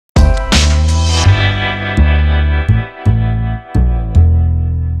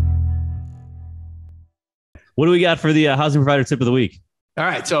What do we got for the housing provider tip of the week? All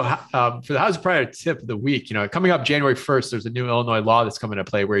right. So for the housing provider tip of the week, coming up January 1st, there's a new Illinois law that's coming into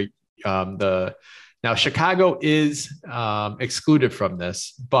play where now Chicago is excluded from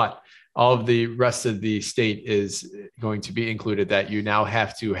this, but all of the rest of the state is going to be included, that you now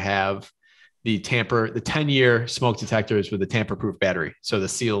have to have the 10-year smoke detectors with a tamper-proof battery. So the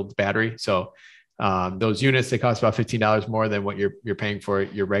sealed battery. So those units, they cost about $15 more than what you're paying for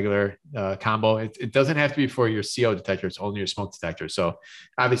your regular combo. It doesn't have to be for your CO detector. It's only your smoke detector. So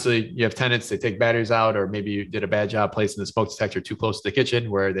obviously you have tenants, they take batteries out, or maybe you did a bad job placing the smoke detector too close to the kitchen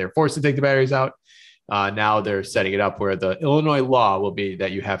where they're forced to take the batteries out. Now they're setting it up where the Illinois law will be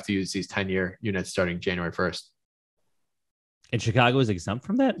that you have to use these 10-year units starting January 1st. And Chicago is exempt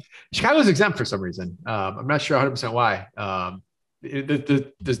from that? Chicago is exempt for some reason. I'm not sure 100% why.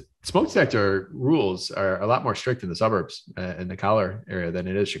 The smoke detector rules are a lot more strict in the suburbs in the collar area than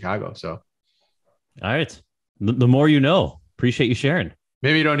it is Chicago. So, all right. The more you know. Appreciate you sharing.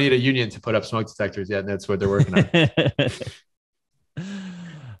 Maybe you don't need a union to put up smoke detectors yet, and that's what they're working on.